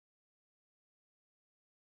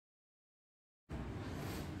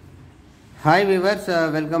Hi viewers,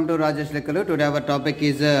 welcome to RAJESHLEKKALU. Today our topic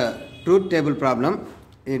is truth table problem.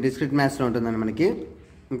 Discrete maths lo untundani manaki.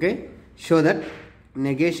 Okay, show that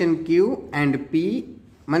negation q and p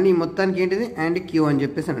mani మొత్తానికి ఏంటిది and q అని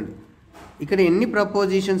చెప్పేసి అన్నాడు. ఇక్కడ ఎన్ని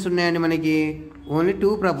prepositions ఉన్నాయండి మనకి? Only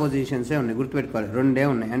 2 prepositions ఉన్నాయి, గుర్తుపెట్టుకోవాలి. రెండే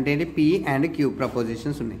ఉన్నాయి, అంటే ఏంటి p and q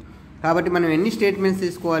ప్రపోజిషన్స్ ఉన్నాయి. కాబట్టి మనం ఎన్ని స్టేట్మెంట్స్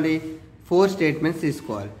తీసుకోవాలి? 4 స్టేట్మెంట్స్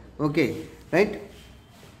తీసుకోవాలి. Okay right.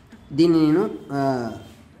 దీన్ని నేను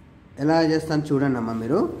ఎలా చేస్తాను చూడండి అమ్మ.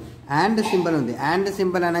 మీరు అండ్ సింబల్ ఉంది, అండ్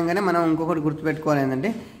సింబల్ అనగానే మనం ఇంకొకటి గుర్తుపెట్టుకోవాలి, ఏంటంటే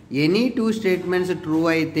ఎనీ 2 స్టేట్మెంట్స్ ట్రూ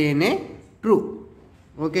అయితేనే ట్రూ,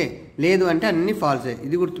 ఓకే, లేదు అంటే అన్ని ఫాల్సే.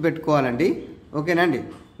 ఇది గుర్తుపెట్టుకోవాలండి, ఓకేనండి.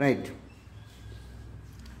 Right.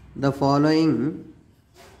 The following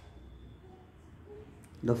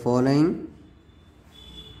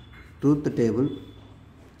truth table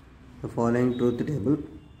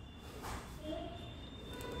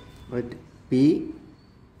right. P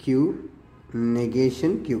Q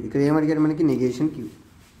negation queue. ఇక్కడ ఏమడిగాడు మనకి? Negation queue.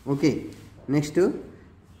 ఓకే, నెక్స్ట్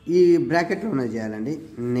ఈ బ్రాకెట్లో ఉన్నది చేయాలండి.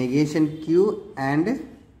 నెగేషన్ క్యూ అండ్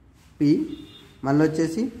పి, మళ్ళీ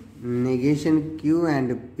వచ్చేసి negation Q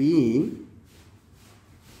and P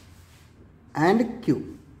and queue.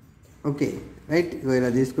 Okay right. ఇలా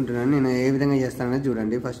తీసుకుంటున్నాను నేను. ఏ విధంగా చేస్తానని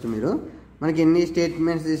చూడండి. ఫస్ట్ మీరు మనకి ఎన్ని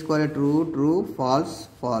స్టేట్మెంట్స్ తీసుకోవాలి? True, true, falls,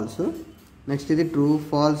 falls. Next ఇది ట్రూ,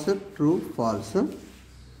 ఫాల్స్, ట్రూ, ఫాల్స్.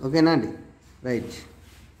 ఓకేనా అండి. రైట్.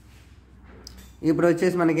 ఇప్పుడు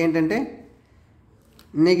వచ్చేసి మనకి ఏంటంటే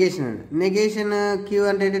నెగేషన్ అండి. నెగేషన్ క్యూ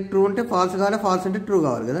అంటే ట్రూ ఉంటే ఫాల్స్ కావాలి, ఫాల్స్ అంటే ట్రూ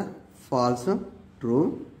కావాలి కదా. Falls, true,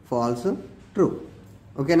 falls, true.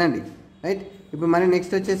 ఓకేనా అండి. రైట్. ఇప్పుడు మరి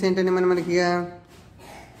నెక్స్ట్ వచ్చేసి ఏంటంటే మనకి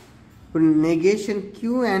ఇప్పుడు నెగేషన్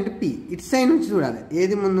క్యూ అండ్ పి ఇటు సైడ్ నుంచి చూడాలి,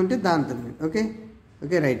 ఏది ముందు ఉంటే దాంతో. Okay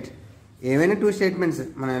okay right. ఏవైనా 2 స్టేట్మెంట్స్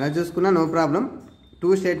మనం ఎలా చూసుకున్నా నో ప్రాబ్లం.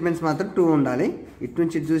 2 స్టేట్మెంట్స్ మాత్రం ట్రూ ఉండాలి. ఇటు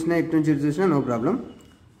నుంచి ఇటు చూసినా, ఇటు నుంచి ఇటు చూసినా నో ప్రాబ్లం.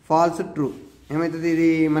 ఫాల్స్, ట్రూ ఏమవుతుంది? ఇది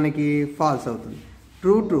మనకి ఫాల్స్ అవుతుంది.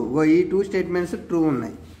 True, true. ఈ 2 స్టేట్మెంట్స్ ట్రూ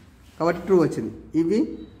ఉన్నాయి కాబట్టి ట్రూ వచ్చింది. ఇవి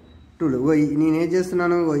ట్రూలు. నేను ఏం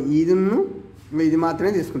చేస్తున్నాను? ఇది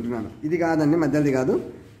మాత్రమే తీసుకుంటున్నాను, ఇది కాదండి, మధ్యది కాదు.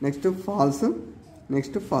 Next falls,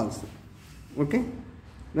 next falls. Okay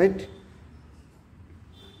right.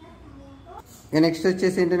 ఇక నెక్స్ట్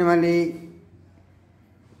వచ్చేసి ఏంటంటే మళ్ళీ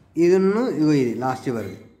ఇది లాస్ట్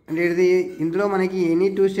వరకు అంటే ఇది. ఇందులో మనకి ఎనీ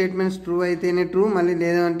 2 స్టేట్మెంట్స్ ట్రూ అయితేనే ట్రూ, మళ్ళీ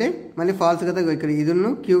లేదంటే మళ్ళీ ఫాల్స్ కదా. ఇక్కడ ఇది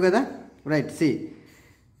క్యూ కదా. Right. C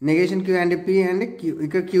negation Q and P and queue.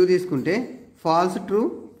 ఇక్కడ క్యూ తీసుకుంటే falls, true,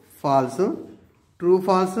 falls, true,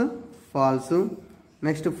 falls, falls,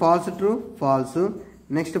 next falls, true, falls,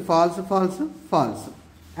 next falls, falls, falls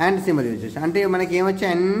and symbol use చేసి. అంటే మనకి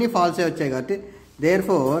ఏమొచ్చాయి? అన్ని ఫాల్సే వచ్చాయి కాబట్టి there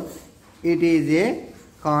four it is a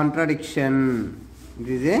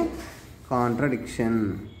contradiction.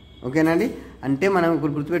 ఓకేనండి. అంటే మనం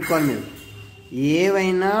ఇప్పుడు గుర్తుపెట్టుకోవాలి, మీరు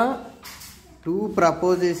ఏవైనా 2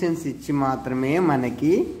 ప్రపోజిషన్స్ ఇచ్చి మాత్రమే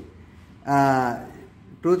మనకి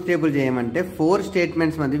ట్రూత్ టేబుల్ చేయమంటే 4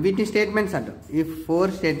 స్టేట్మెంట్స్ మధ్య వీటిని స్టేట్మెంట్స్ అంటారు. ఈ 4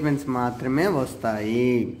 స్టేట్మెంట్స్ మాత్రమే వస్తాయి.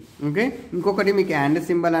 ఓకే. ఇంకొకటి మీకు అండ్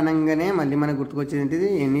సింబల్ అనగానే మళ్ళీ మనకు గుర్తుకొచ్చేది ఏంటిది?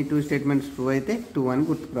 ఎనీ 2 స్టేట్మెంట్స్ ట్రూ అయితే 2 అని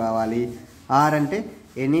గుర్తుకు రావాలి. ఆర్ అంటే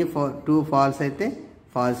ఎనీ 2 ఫాల్స్ అయితే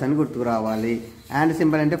ఫాల్స్ అని గుర్తుకు రావాలి. అండ్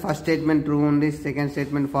సింబల్ అంటే ఫస్ట్ స్టేట్మెంట్ ట్రూ ఉండి సెకండ్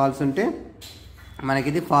స్టేట్మెంట్ ఫాల్స్ ఉంటే మనకి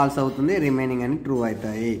ఇది ఫాల్స్ అవుతుంది, రిమైనింగ్ అని ట్రూ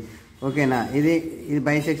అవుతాయి. ఓకేనా. ఇది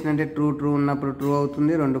బైసెక్షన్ అంటే ట్రూ, ట్రూ ఉన్నప్పుడు ట్రూ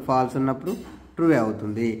అవుతుంది, 2 ఫాల్స్ ఉన్నప్పుడు ట్రూ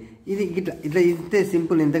అవుతుంది. ఇది ఇట్లా ఇంతే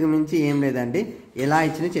సింపుల్, ఇంతకు మించి ఏం లేదండి. ఎలా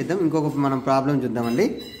ఇచ్చినా చేద్దాం. ఇంకొక మనం ప్రాబ్లం చూద్దామండి.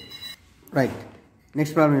 రైట్.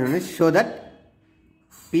 నెక్స్ట్ ప్రాబ్లం చూడండి. Show that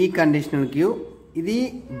P conditional queue. ఇది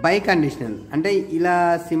బై కండిషనల్ అంటే ఇలా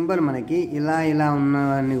సింబల్ మనకి ఇలా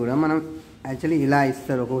ఉన్నవన్నీ కూడా మనం యాక్చువల్లీ ఇలా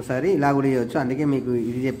ఇస్తారు, ఒక్కొక్కసారి ఇలా కూడా ఇవ్వచ్చు. అందుకే మీకు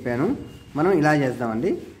ఇది చెప్పాను. మనం ఇలా చేద్దామండి.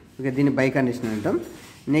 ఓకే, దీన్ని బై కండిషనల్ అంటాం.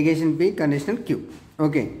 Negation P conditional queue.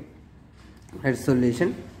 Okay right.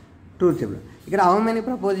 Solution truth table. ఇక్కడ హౌ మెనీ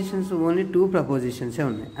ప్రపోజిషన్స్? ఓన్లీ 2 ప్రపోజిషన్సే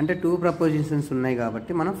ఉన్నాయి. అంటే 2 ప్రపోజిషన్స్ ఉన్నాయి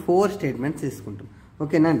కాబట్టి మనం 4 స్టేట్మెంట్స్ తీసుకుంటాం.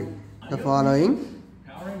 ఓకేనా అండి. The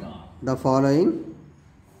following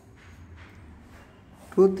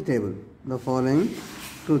truth table.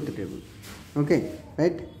 Okay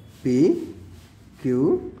right. P Q.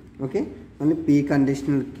 Okay, మళ్ళీ P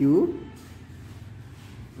conditional queue.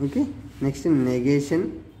 Okay, next negation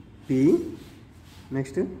P,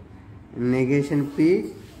 next negation P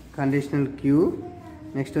conditional queue,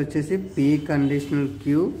 next వచ్చేసి P conditional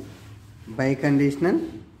Q by conditional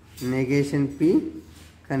negation P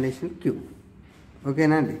conditional queue.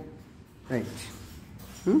 ఓకేనా అండి. Right.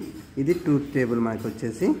 ఇది truth table మనకు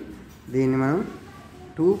వచ్చేసి. దీన్ని మనం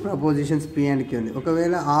 2 prepositions P and queue ఉంది.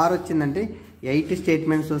 ఒకవేళ ఆర్ వచ్చిందంటే 8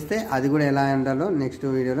 స్టేట్మెంట్స్ వస్తే అది కూడా ఎలా ఉండాలో నెక్స్ట్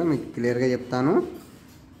వీడియోలో మీకు క్లియర్గా చెప్తాను.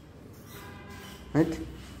 Right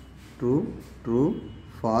true true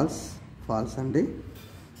false false అండి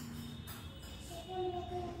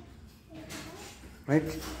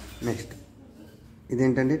రైట్ నెక్స్ట్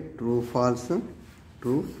ఇదేంటండి ట్రూ ఫాల్స్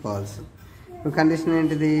ట్రూ ఫాల్స్ ఇప్పుడు కండిషన్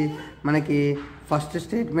ఏంటిది మనకి ఫస్ట్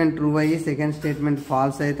స్టేట్మెంట్ ట్రూ అయ్యి సెకండ్ స్టేట్మెంట్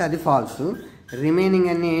ఫాల్స్ అయితే అది ఫాల్స్ రిమైనింగ్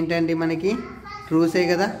అన్నీ ఏంటండి మనకి ట్రూసే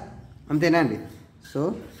కదా అంతేనా అండి సో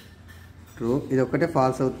ట్రూ ఇది ఒక్కటే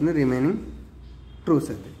ఫాల్స్ అవుతుంది రిమైనింగ్ ట్రూస్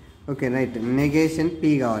అవుతుంది ఓకే రైట్ నెగేషన్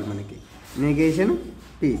పీ కావాలి మనకి నెగేషన్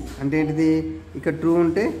పీ అంటే ఏంటిది ఇక్కడ ట్రూ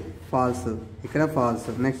ఉంటే ఫాల్స్ ఇక్కడ ఫాల్స్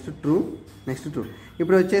నెక్స్ట్ ట్రూ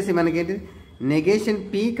ఇప్పుడు వచ్చేసి మనకేంటి negation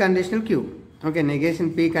P conditional queue okay negation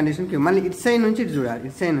P conditional queue మళ్ళీ ఇటు సైడ్ నుంచి ఇటు చూడాలి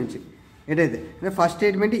ఇటు సైడ్ నుంచి ఎటైతే అంటే ఫస్ట్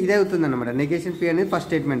స్టేట్మెంట్ ఇదే అవుతుంది అనమాట నెగేషన్ పీ అనేది ఫస్ట్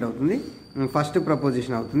స్టేట్మెంట్ అవుతుంది ఫస్ట్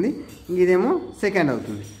ప్రపోజిషన్ అవుతుంది ఇదేమో సెకండ్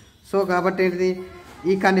అవుతుంది సో కాబట్టి ఏంటిది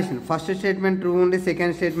ఈ కండిషన్ ఫస్ట్ స్టేట్మెంట్ ట్రూ ఉండి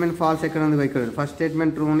సెకండ్ స్టేట్మెంట్ ఫాల్స్ ఎక్కడ ఉంది ఇక్కడ ఫస్ట్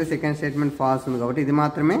స్టేట్మెంట్ ట్రూ ఉండి సెకండ్ స్టేట్మెంట్ ఫాల్స్ ఉంది కాబట్టి ఇది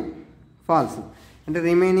మాత్రమే ఫాల్స్ అంటే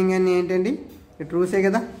రిమైనింగ్ అన్నీ ఏంటండి ట్రూసే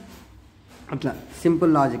కదా అట్లా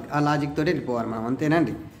సింపుల్ లాజిక్ ఆ లాజిక్ తోటి వెళ్ళిపోవాలి మనం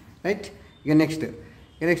అంతేనండి రైట్ ఇక నెక్స్ట్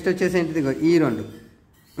వచ్చేసి ఏంటిది ఈ రెండు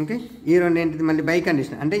ఓకే ఈ రెండు ఏంటిది మళ్ళీ బై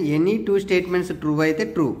కండిషన్ అంటే ఎనీ టూ స్టేట్మెంట్స్ ట్రూ అయితే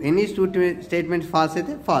true any two statements falls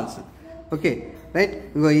అయితే ఫాల్స్ ఓకే రైట్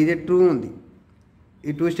ఇగో ఇది ట్రూ ఉంది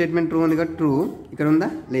ఈ టూ స్టేట్మెంట్ ట్రూ ఉంది కాబట్టి ట్రూ ఇక్కడ ఉందా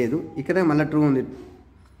లేదు ఇక్కడ మళ్ళీ ట్రూ ఉంది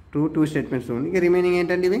టూ స్టేట్మెంట్స్ ట్రూ ఉంది ఇక రిమైనింగ్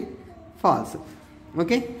ఏంటండి ఇవి ఫాల్స్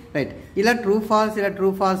ఓకే రైట్ ఇలా ట్రూ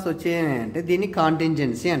ఫాల్స్ వచ్చాయంటే దీన్ని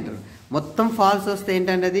కాంటింజెన్సీ అంటారు మొత్తం ఫాల్స్ వస్తే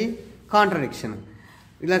ఏంటంటే అది కాంట్రడిక్షన్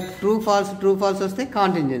ఇలా ట్రూ ఫాల్స్ వస్తే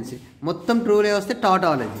కాంటింజెన్సీ మొత్తం ట్రూలే వస్తే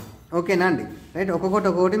టాటాలజీ ఓకేనా అండి రైట్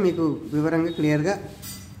ఒక్కొక్కటి మీకు వివరంగా క్లియర్గా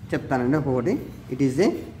చెప్తానండి ఒక్కొక్కటి ఇట్ ఈజ్ ఏ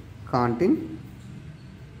కాంటింజెన్సీ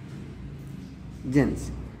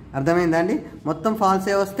అర్థమైందా అండి మొత్తం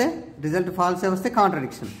ఫాల్సే వస్తే రిజల్ట్ ఫాల్సే వస్తే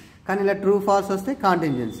కాంట్రడిక్షన్ కానీ ఇలా ట్రూ ఫాల్స్ వస్తే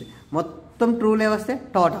కాంటింజెన్సీ మొత్తం ట్రూలే వస్తే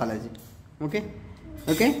టాటాలజీ ఓకే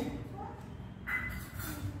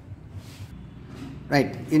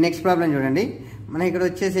రైట్ ఈ నెక్స్ట్ ప్రాబ్లం చూడండి మన ఇక్కడ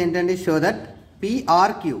వచ్చేసి ఏంటంటే show that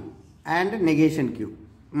PR Q and negation queue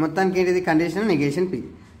మొత్తానికి ఏంటిది కండిషన్ నెగేషన్ పి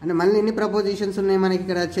అంటే మళ్ళీ ఎన్ని ప్రపోజిషన్స్ ఉన్నాయి మనకి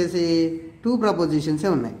ఇక్కడ వచ్చేసి 2 ప్రపోజిషన్సే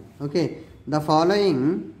ఉన్నాయి okay the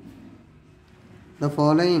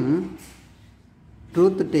following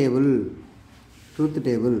truth table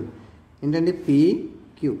ఏంటంటే పి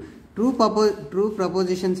క్యూ ట్రూ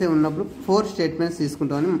ప్రపోజిషన్సే ఉన్నప్పుడు 4 స్టేట్మెంట్స్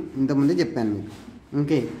తీసుకుంటామని ఇంతకుముందే చెప్పాను మీకు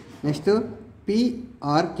ఓకే నెక్స్ట్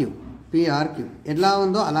పిఆర్క్యూ ఎట్లా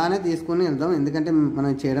ఉందో అలానే తీసుకొని వెళ్దాం ఎందుకంటే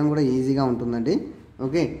మనం చేయడం కూడా ఈజీగా ఉంటుందండి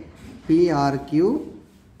okay PRQ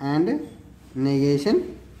and negation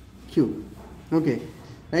queue okay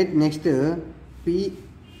right next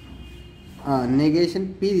negation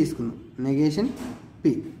P తీసుకుందాం నెగేషన్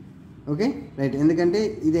పి ఓకే రైట్ ఎందుకంటే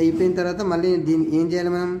ఇది అయిపోయిన తర్వాత మళ్ళీ దీన్ని ఏం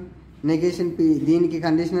చేయాలి మనం నెగేషన్ పి దీనికి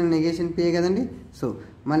కండిషనల్ నెగేషన్ పి కదండి సో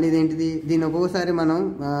మళ్ళీ ఇదేంటిది దీన్ని ఒక్కొక్కసారి మనం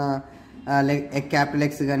క్యాపిటల్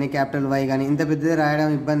ఎక్స్ కానీ క్యాపిటల్ వై కానీ ఇంత పెద్దది రాయడం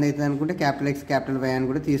ఇబ్బంది అవుతుంది అనుకుంటే క్యాపిటల్ ఎక్స్ క్యాపిటల్ వై అని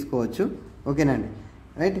కూడా తీసుకోవచ్చు ఓకేనండి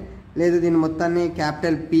రైట్ లేదు దీన్ని మొత్తాన్ని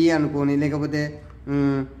క్యాపిటల్ పి అనుకోని లేకపోతే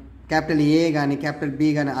క్యాపిటల్ ఏ కానీ క్యాపిటల్ బి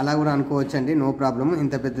కానీ అలా కూడా అనుకోవచ్చు అండి నో ప్రాబ్లమ్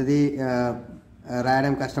ఇంత పెద్దది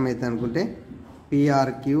రాయడం కష్టమవుతుంది అనుకుంటే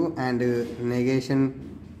PRQ and negation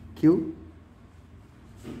queue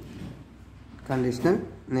conditional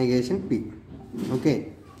negation P okay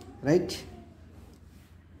right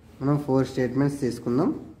మనం 4 స్టేట్మెంట్స్ తీసుకుందాం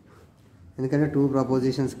ఎందుకంటే 2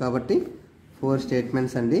 ప్రపోజిషన్స్ కాబట్టి 4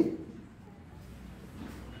 స్టేట్మెంట్స్ అండి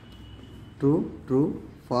true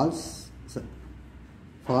false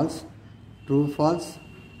true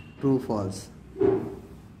false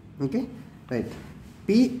okay right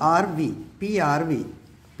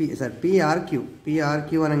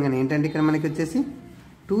PRQ అనగానే ఏంటంటే ఇక్కడ మనకి వచ్చేసి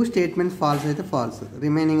 2 స్టేట్మెంట్స్ ఫాల్స్ అయితే ఫాల్స్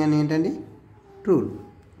రిమైనింగ్ అని ఏంటండి ట్రూ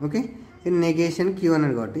ఓకే నెగేషన్ క్యూ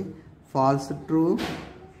అన్నాడు కాబట్టి ఫాల్స్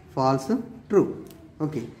ట్రూ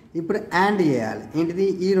ఓకే ఇప్పుడు యాండ్ చేయాలి ఏంటిది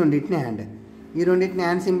ఈ రెండింటిని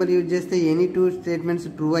యాండ్ సింబల్ యూజ్ చేస్తే ఎనీ 2 స్టేట్మెంట్స్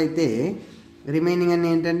ట్రూ అయితే రిమైనింగ్ అన్నీ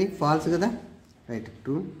ఏంటండి ఫాల్స్ కదా రైట్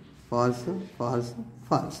ట్రూ ఫాల్స్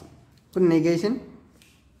ఇప్పుడు నెగేషన్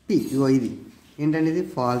పి ఇగో ఇది ఏంటండి ఇది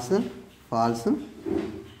ఫాల్స్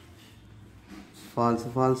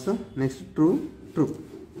నెక్స్ట్ ట్రూ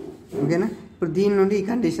ఓకేనా ఇప్పుడు దీని నుండి ఈ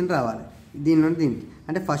కండిషన్ రావాలి దీనికి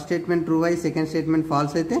అంటే ఫస్ట్ స్టేట్మెంట్ ట్రూ అయ్యి సెకండ్ స్టేట్మెంట్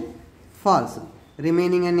ఫాల్స్ అయితే ఫాల్స్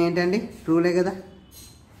రిమైనింగ్ అన్నీ ఏంటండి ట్రూలే కదా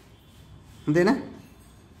అంతేనా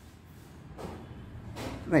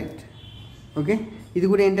రైట్ ఓకే ఇది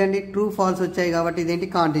కూడా ఏంటండి ట్రూ ఫాల్స్ వచ్చాయి కాబట్టి ఇదేంటి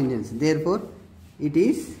contingency therefore it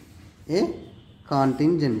is a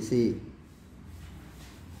contingency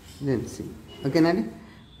ఓకేనండి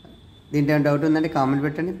దీంట్లో డౌట్ ఉందంటే కామెంట్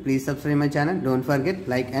పెట్టండి. Please subscribe my channel. Don't forget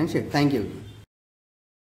like and share. Thank you.